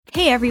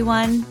Hey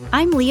everyone,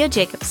 I'm Leah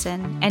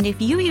Jacobson, and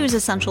if you use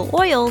essential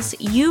oils,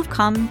 you've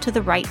come to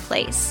the right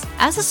place.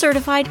 As a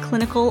certified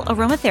clinical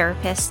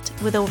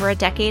aromatherapist with over a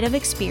decade of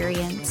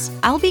experience,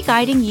 I'll be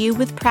guiding you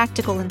with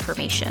practical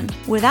information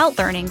without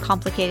learning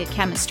complicated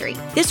chemistry.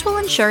 This will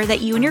ensure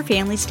that you and your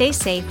family stay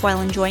safe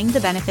while enjoying the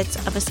benefits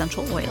of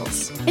essential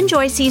oils.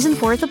 Enjoy Season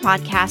 4 of the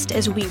podcast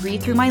as we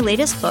read through my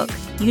latest book,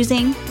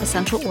 Using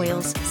Essential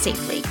Oils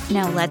Safely.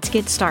 Now let's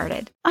get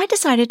started. I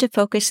decided to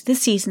focus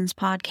this season's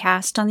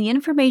podcast on the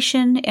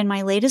information in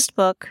my latest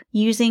book,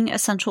 Using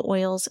Essential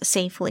Oils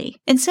Safely.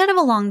 Instead of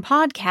a long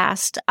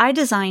podcast, I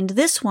designed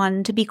this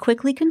one to be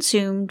quickly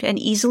consumed and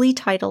easily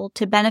titled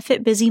to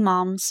benefit busy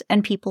moms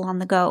and people on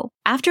the go.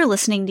 After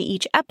listening to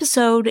each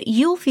episode,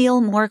 you'll feel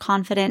more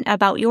confident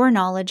about your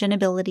knowledge and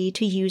ability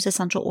to use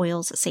essential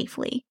oils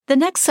safely. The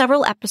next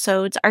several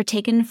episodes are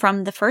taken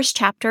from the first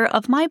chapter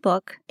of my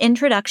book,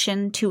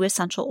 Introduction to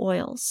Essential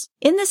Oils.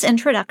 In this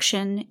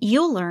introduction,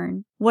 you'll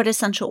learn what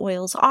essential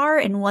oils are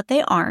and what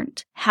they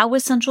aren't, how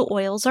essential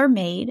oils are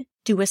made,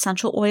 do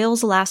essential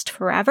oils last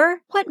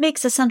forever? What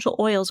makes essential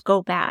oils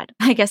go bad?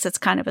 I guess it's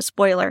kind of a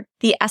spoiler.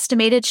 The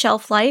estimated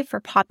shelf life for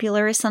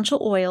popular essential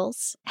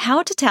oils,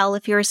 how to tell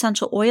if your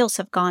essential oils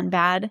have gone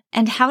bad,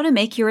 and how to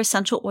make your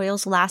essential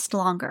oils last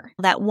longer.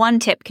 That one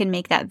tip can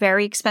make that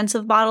very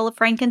expensive bottle of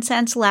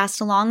frankincense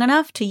last long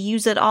enough to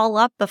use it all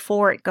up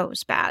before it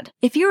goes bad.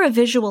 If you're a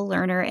visual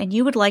learner and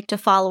you would like to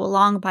follow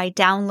along by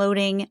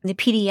downloading the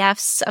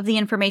PDFs of the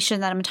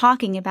information that I'm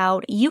talking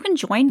about, you can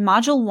join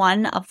Module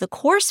 1 of the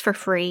course for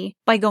free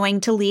by going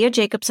to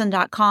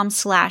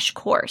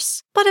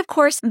leahjacobson.com/course. But of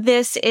course,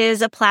 this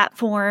is a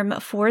platform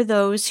for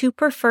those who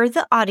prefer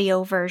the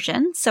audio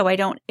version, so I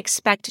don't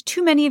expect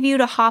too many of you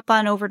to hop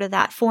on over to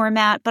that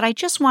format, but I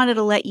just wanted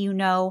to let you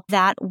know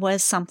that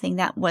was something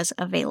that was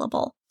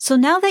available. So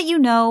now that you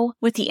know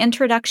what the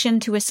introduction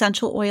to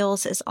essential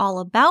oils is all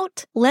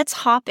about, let's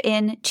hop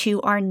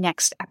into our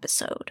next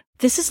episode.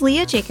 This is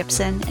Leah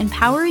Jacobson,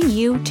 empowering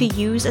you to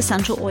use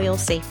essential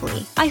oils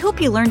safely. I hope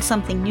you learned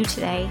something new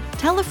today.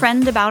 Tell a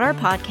friend about our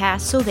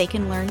podcast so they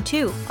can learn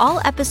too. All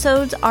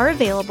episodes are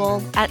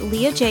available at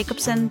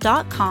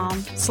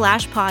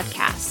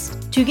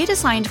leahjacobson.com/podcast. To get a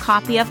signed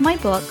copy of my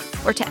book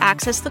or to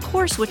access the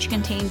course, which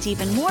contains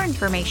even more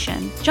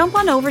information, jump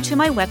on over to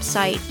my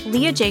website,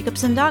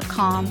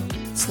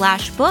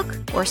 leahjacobson.com/book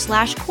or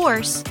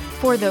 /course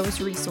for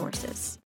those resources.